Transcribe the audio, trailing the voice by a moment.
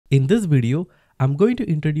In this video, I'm going to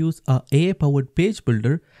introduce a AI-powered page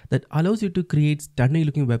builder that allows you to create stunning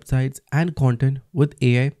looking websites and content with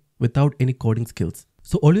AI without any coding skills.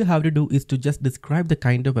 So all you have to do is to just describe the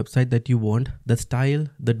kind of website that you want, the style,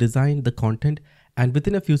 the design, the content, and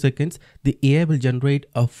within a few seconds, the AI will generate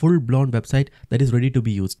a full-blown website that is ready to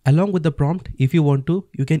be used. Along with the prompt, if you want to,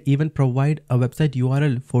 you can even provide a website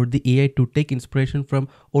URL for the AI to take inspiration from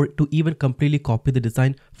or to even completely copy the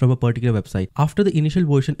design from a particular website. After the initial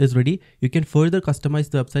version is ready, you can further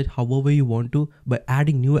customize the website however you want to by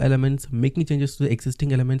adding new elements, making changes to the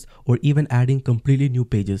existing elements, or even adding completely new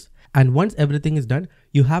pages. And once everything is done,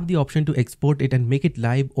 you have the option to export it and make it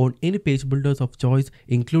live on any page builders of choice,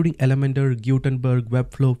 including Elementor, Gutenberg,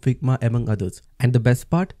 Webflow, Figma, among others. And the best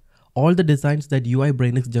part, all the designs that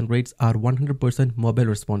UIBrainX generates are 100% mobile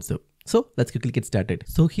responsive. So let's quickly get started.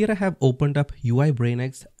 So here I have opened up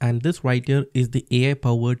UIBrainX, and this right here is the AI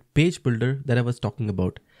powered page builder that I was talking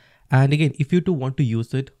about. And again, if you too want to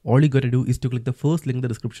use it, all you gotta do is to click the first link in the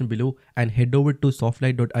description below and head over to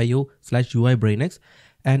softlight.io/UIBrainX.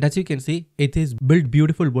 And as you can see, it is build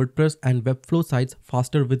beautiful WordPress and Webflow sites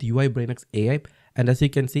faster with UIBrainX AI. And as you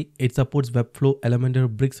can see, it supports Webflow, Elementor,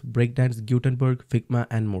 Bricks, Breakdance, Gutenberg, Figma,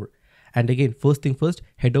 and more. And again, first thing first,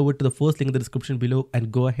 head over to the first link in the description below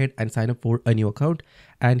and go ahead and sign up for a new account.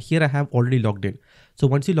 And here I have already logged in. So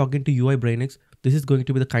once you log into UIBrainX, this is going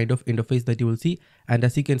to be the kind of interface that you will see. And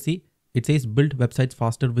as you can see, it says build websites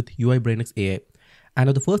faster with UIBrainX AI. And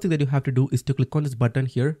now the first thing that you have to do is to click on this button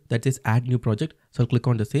here that says add new project. So I'll click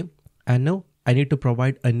on the same. And now I need to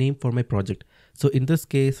provide a name for my project. So in this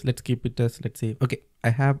case, let's keep it as, let's say, okay, I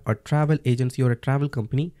have a travel agency or a travel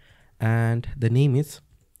company, and the name is,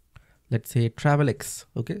 let's say, TravelX.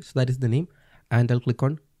 Okay, so that is the name. And I'll click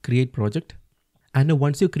on create project. And now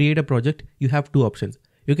once you create a project, you have two options.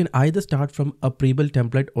 You can either start from a pre-built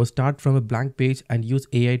template or start from a blank page and use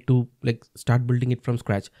AI to start building it from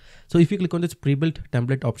scratch. So if you click on this pre-built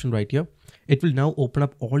template option right here, it will now open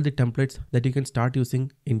up all the templates that you can start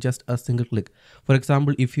using in just a single click. For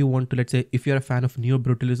example, if you want to, let's say, if you're a fan of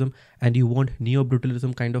neo-brutalism and you want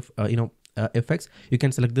neo-brutalism kind of, effects, you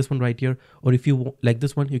can select this one right here. Or if you like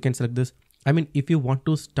this one, you can select this. I mean, if you want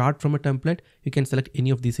to start from a template, you can select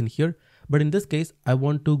any of these in here. But in this case, I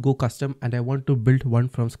want to go custom and I want to build one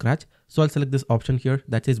from scratch. So I'll select this option here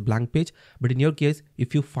that says blank page. But in your case,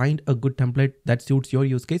 if you find a good template that suits your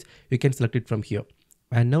use case, you can select it from here.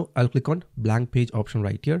 And now I'll click on blank page option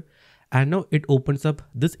right here. And now it opens up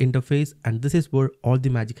this interface, and this is where all the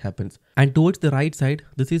magic happens. And towards the right side,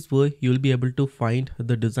 this is where you'll be able to find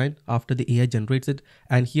the design after the AI generates it.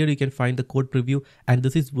 And here you can find the code preview, and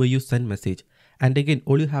this is where you send message. And again,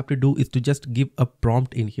 all you have to do is to just give a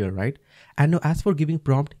prompt in here, right? And now as for giving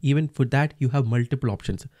prompt, even for that, you have multiple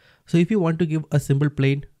options. So if you want to give a simple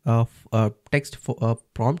plain text for a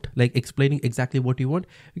prompt, like explaining exactly what you want,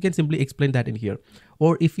 you can simply explain that in here.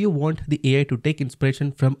 Or if you want the AI to take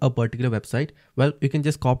inspiration from a particular website, well, you can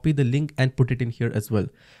just copy the link and put it in here as well.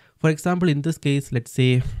 For example, in this case, let's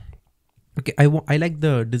say, okay, I like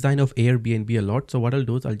the design of Airbnb a lot. So what I'll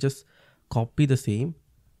do is I'll just copy the same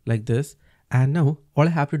like this. And now all I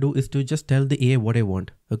have to do is to just tell the AI what I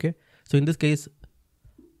want. Okay. So in this case,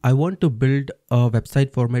 I want to build a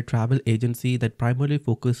website for my travel agency that primarily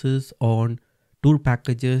focuses on tour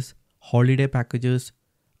packages, holiday packages,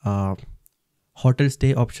 hotel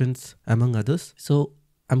stay options, among others. So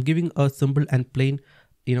I'm giving a simple and plain,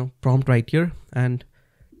 prompt right here, and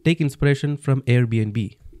take inspiration from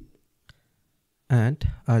Airbnb. And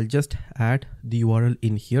I'll just add the URL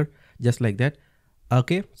in here, just like that.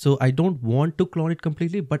 Okay, so I don't want to clone it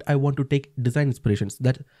completely, but I want to take design inspirations.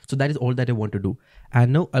 So that is all that I want to do.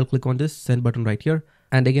 And now I'll click on this send button right here.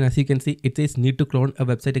 And again, as you can see, it says need to clone a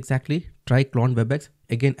website exactly. Try clone WebEx.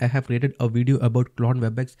 Again, I have created a video about clone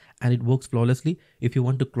WebEx and it works flawlessly if you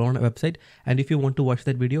want to clone a website. And if you want to watch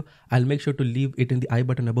that video, I'll make sure to leave it in the I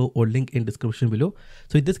button above or link in description below.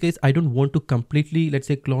 So in this case, I don't want to completely, let's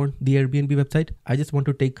say, clone the Airbnb website. I just want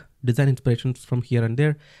to take design inspirations from here and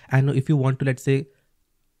there. And if you want to, let's say,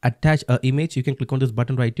 attach an image, you can click on this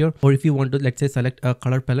button right here. Or if you want to, let's say, select a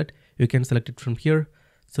color palette, you can select it from here.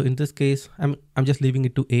 So in this case, I'm just leaving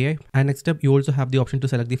it to AI. And next up, you also have the option to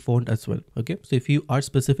select the font as well. Okay, so if you are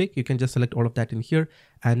specific, you can just select all of that in here.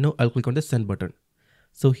 And now I'll click on the send button.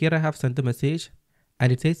 So here I have sent the message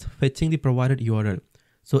and it says fetching the provided URL.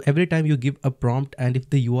 So every time you give a prompt, and if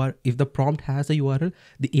the prompt has a URL,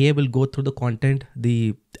 the AI will go through the content,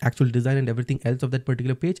 the actual design and everything else of that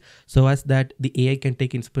particular page, so as that the AI can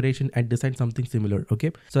take inspiration and design something similar.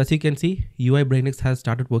 Okay, so as you can see, UIBrainX has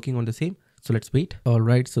started working on the same. So let's wait. All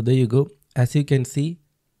right, so there you go. As you can see,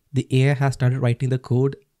 the AI has started writing the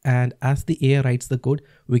code And as the AI writes the code,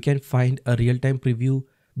 we can find a real-time preview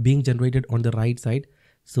being generated on the right side.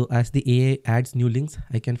 So as the AI adds new links,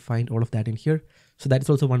 I can find all of that in here. So that's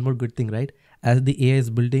also one more good thing, right? As the AI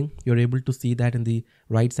is building, you're able to see that in the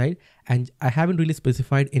right side. And I haven't really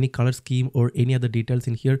specified any color scheme or any other details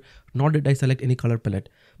in here, nor did I select any color palette.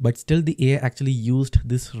 But still the AI actually used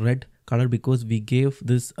this red color because we gave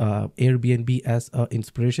this Airbnb as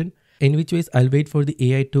inspiration. In which ways, I'll wait for the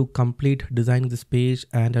AI to complete designing this page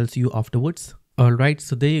and I'll see you afterwards. Alright,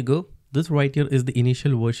 so there you go. This right here is the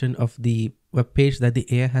initial version of the web page that the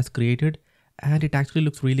AI has created, and it actually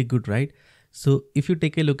looks really good, right? So if you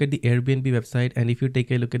take a look at the Airbnb website and if you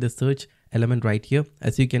take a look at the search element right here,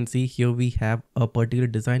 as you can see here, we have a particular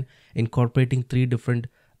design incorporating 3 different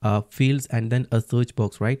fields and then a search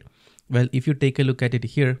box, right? Well, if you take a look at it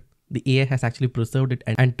here, the AI has actually preserved it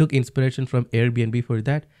and took inspiration from Airbnb for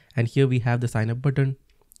that. And here we have the sign up button.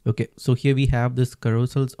 Okay, so here we have this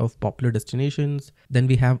carousels of popular destinations. Then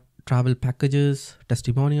we have travel packages,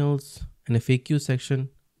 testimonials, and a FAQ section.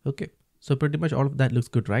 Okay, so pretty much all of that looks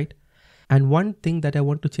good, right? And one thing that I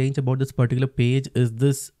want to change about this particular page is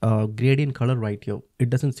this gradient color right here. It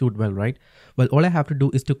doesn't suit well, right? Well, all I have to do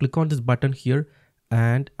is to click on this button here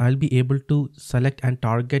and I'll be able to select and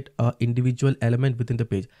target an individual element within the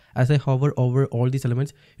page. As I hover over all these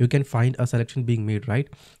elements, you can find a selection being made, right?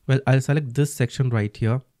 Well, I'll select this section right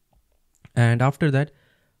here. And after that,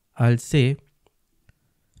 I'll say,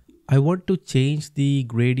 I want to change the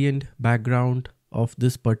gradient background of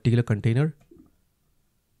this particular container.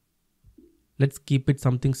 Let's keep it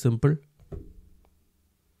something simple.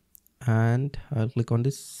 And I'll click on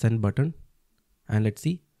this send button and let's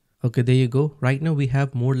see. Okay, there you go. Right now we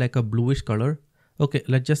have more like a bluish color. Okay,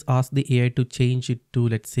 let's just ask the AI to change it to,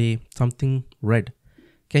 let's say, something red.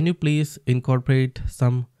 Can you please incorporate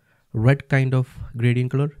some red kind of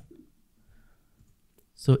gradient color?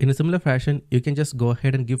 So in a similar fashion, you can just go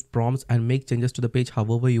ahead and give prompts and make changes to the page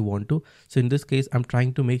however you want to. So in this case, I'm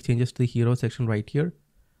trying to make changes to the hero section right here.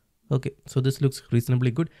 Okay, so this looks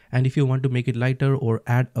reasonably good. And if you want to make it lighter or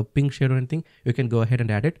add a pink shade or anything, you can go ahead and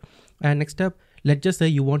add it. And next up, let's just say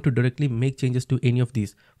you want to directly make changes to any of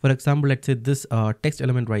these. For example, let's say this text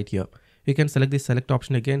element right here. You can select the select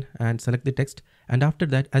option again and select the text. And after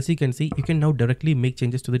that, as you can see, you can now directly make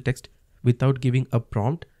changes to the text without giving a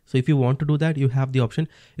prompt. So if you want to do that, you have the option.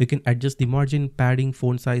 You can adjust the margin, padding,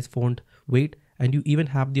 font size, font weight, and you even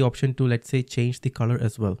have the option to, let's say, change the color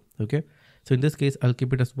as well. Okay. So in this case, I'll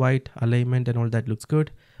keep it as white, alignment and all that looks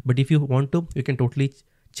good. But if you want to, you can totally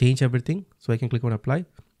change everything. So I can click on apply.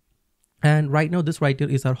 And right now this right here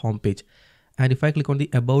is our home page. And if I click on the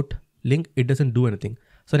about link, it doesn't do anything.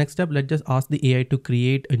 So next up, let's just ask the AI to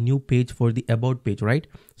create a new page for the about page, right?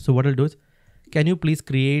 So what I'll do is, can you please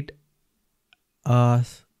create a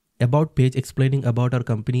about page explaining about our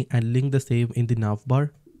company and link the same in the navbar?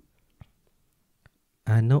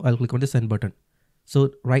 And now I'll click on the send button.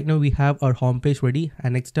 So right now we have our home page ready.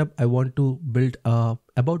 And next up, I want to build a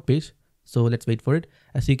about page. So let's wait for it.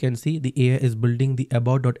 As you can see, the AI is building the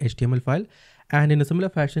about.html file. And in a similar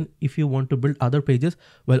fashion, if you want to build other pages,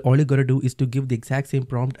 well, all you gotta do is to give the exact same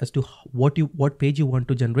prompt as to what page you want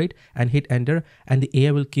to generate and hit enter, and the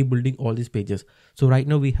AI will keep building all these pages. So right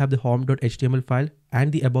now we have the home.html file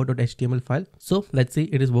and the about.html file. So let's see,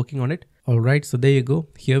 it is working on it. All right, so there you go.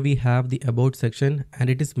 Here we have the about section and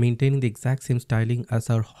it is maintaining the exact same styling as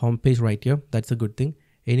our home page right here. That's a good thing.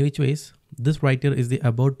 In which ways, this right here is the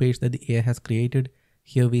about page that the AI has created.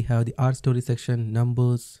 Here we have the art story section,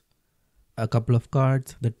 numbers, a couple of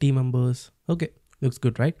cards, the team members. Okay, looks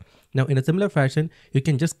good, right? Now in a similar fashion, you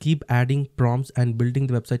can just keep adding prompts and building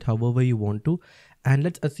the website however you want to. And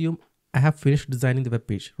let's assume I have finished designing the web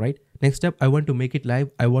page, right? Next up, I want to make it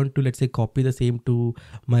live. I want to, let's say, copy the same to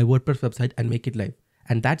my WordPress website and make it live.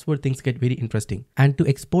 And that's where things get very interesting. And to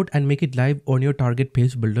export and make it live on your target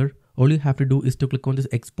page builder, all you have to do is to click on this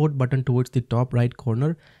export button towards the top right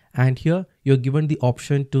corner. And here you're given the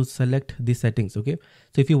option to select the settings. Okay.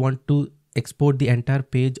 So if you want to export the entire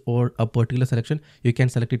page or a particular selection, you can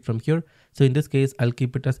select it from here. So in this case, I'll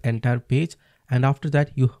keep it as entire page. And after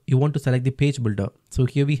that, you want to select the page builder. So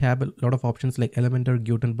here we have a lot of options like Elementor,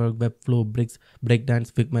 Gutenberg, Webflow, Bricks,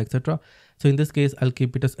 Breakdance, Figma, etc. So in this case, I'll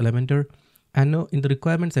keep it as Elementor. And now in the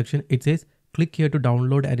requirement section, it says, click here to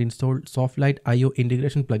download and install Softlight IO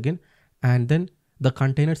integration plugin. And then the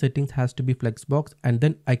container settings has to be Flexbox, and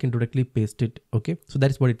then I can directly paste it. Okay, so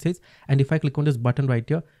that is what it says. And if I click on this button right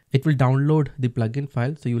here, it will download the plugin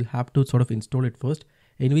file. So you will have to sort of install it first.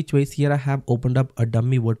 In which ways, here I have opened up a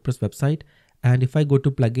dummy WordPress website. And if I go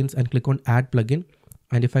to plugins and click on add plugin,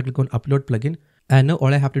 and if I click on upload plugin, And now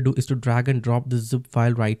all I have to do is to drag and drop this zip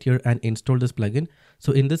file right here and install this plugin.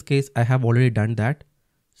 So in this case, I have already done that.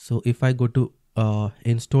 So if I go to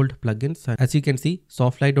installed plugins, and as you can see,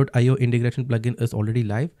 Softlight.io integration plugin is already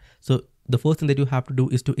live. So the first thing that you have to do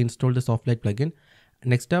is to install the Softlight plugin.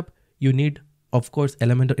 Next up, you need, of course,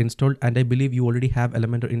 Elementor installed, and I believe you already have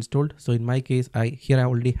Elementor installed. So in my case, I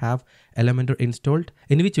already have Elementor installed.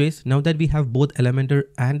 In which ways, now that we have both Elementor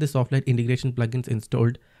and the Softlight integration plugins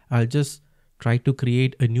installed, I'll just try to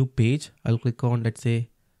create a new page. I'll click on, let's say,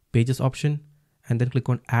 pages option, and then click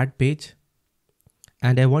on add page.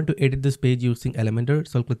 And I want to edit this page using Elementor.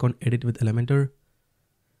 So I'll click on edit with Elementor.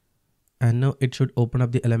 And now it should open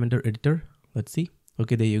up the Elementor editor. Let's see.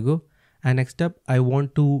 Okay, there you go. And next up, I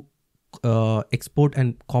want to export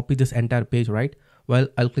and copy this entire page, right? Well,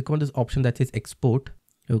 I'll click on this option that says export.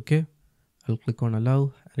 Okay. I'll click on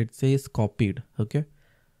allow and it says copied. Okay.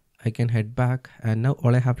 I can head back, and now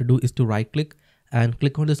all I have to do is to right click and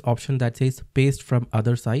click on this option that says paste from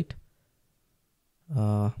other site.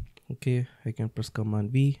 Okay, I can press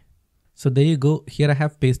Command V. So there you go. Here I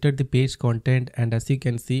have pasted the page content, and as you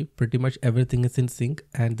can see, pretty much everything is in sync,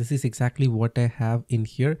 and this is exactly what I have in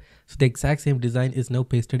here. So the exact same design is now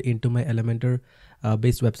pasted into my Elementor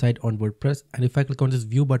based website on WordPress. And if I click on this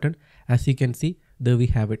view button, as you can see, there we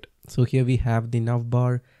have it. So here we have the nav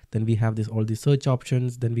bar, then we have all the search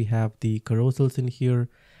options, then we have the carousels in here,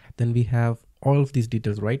 then we have all of these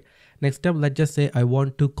details, right? Next up, let's just say I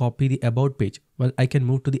want to copy the about page. Well, I can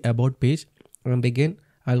move to the about page, and again,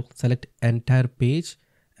 I'll select entire page,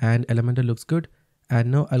 and Elementor looks good.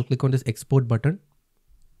 And now I'll click on this export button,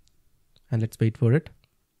 and let's wait for it.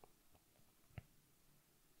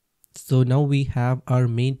 So now we have our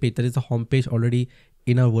main page. That is the home page already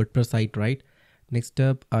in our WordPress site, right? Next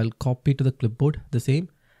up, I'll copy to the clipboard the same.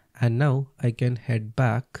 And now I can head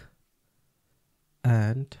back,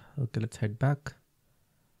 and okay, let's head back.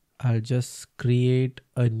 I'll just create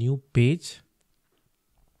a new page.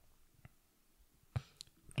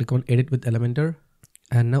 Click on edit with Elementor.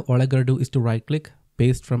 And now all I gotta do is to right click,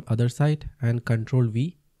 paste from other site, and Control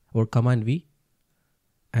V or Command V.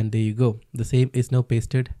 And there you go. The same is now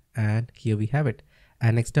pasted, and here we have it.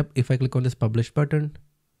 And next up, if I click on this publish button,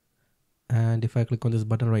 and if I click on this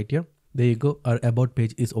button right here, there you go. Our about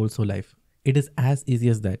page is also live. It is as easy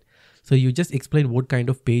as that. So you just explain what kind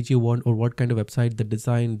of page you want, or what kind of website, the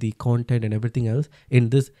design, the content, and everything else in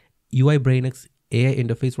this UIBrainX AI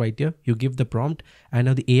interface right here. You give the prompt, and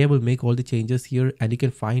now the AI will make all the changes here, and you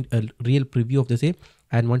can find a real preview of the same.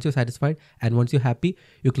 And once you're satisfied and once you're happy,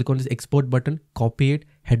 you click on this export button, copy it,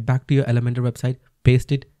 head back to your Elementor website,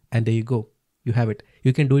 paste it, and there you go. You have it.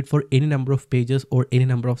 You can do it for any number of pages or any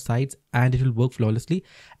number of sites, and it will work flawlessly.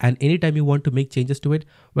 And anytime you want to make changes to it,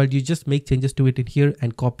 well, you just make changes to it in here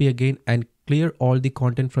and copy again and clear all the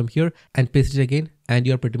content from here and paste it again, and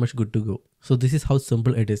you're pretty much good to go. So this is how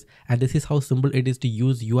simple it is. And this is how simple it is to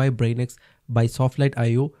use UIBrainX by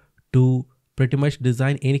Softlight.io to pretty much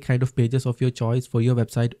design any kind of pages of your choice for your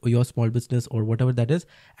website or your small business or whatever that is.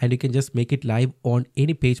 And you can just make it live on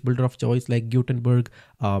any page builder of choice like Gutenberg,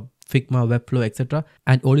 Figma, Webflow, etc.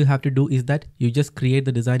 And all you have to do is that you just create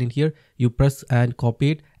the design in here, you press and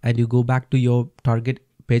copy it, and you go back to your target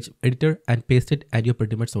page editor and paste it, and you're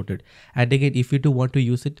pretty much sorted. And again, if you do want to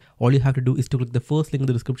use it, all you have to do is to click the first link in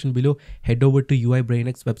the description below, head over to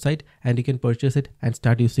UIBrainX website, and you can purchase it and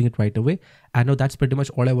start using it right away. And now that's pretty much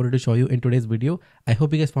all I wanted to show you in today's video. I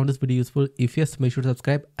hope you guys found this video useful. If yes, make sure to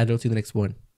subscribe, and I'll see you in the next one.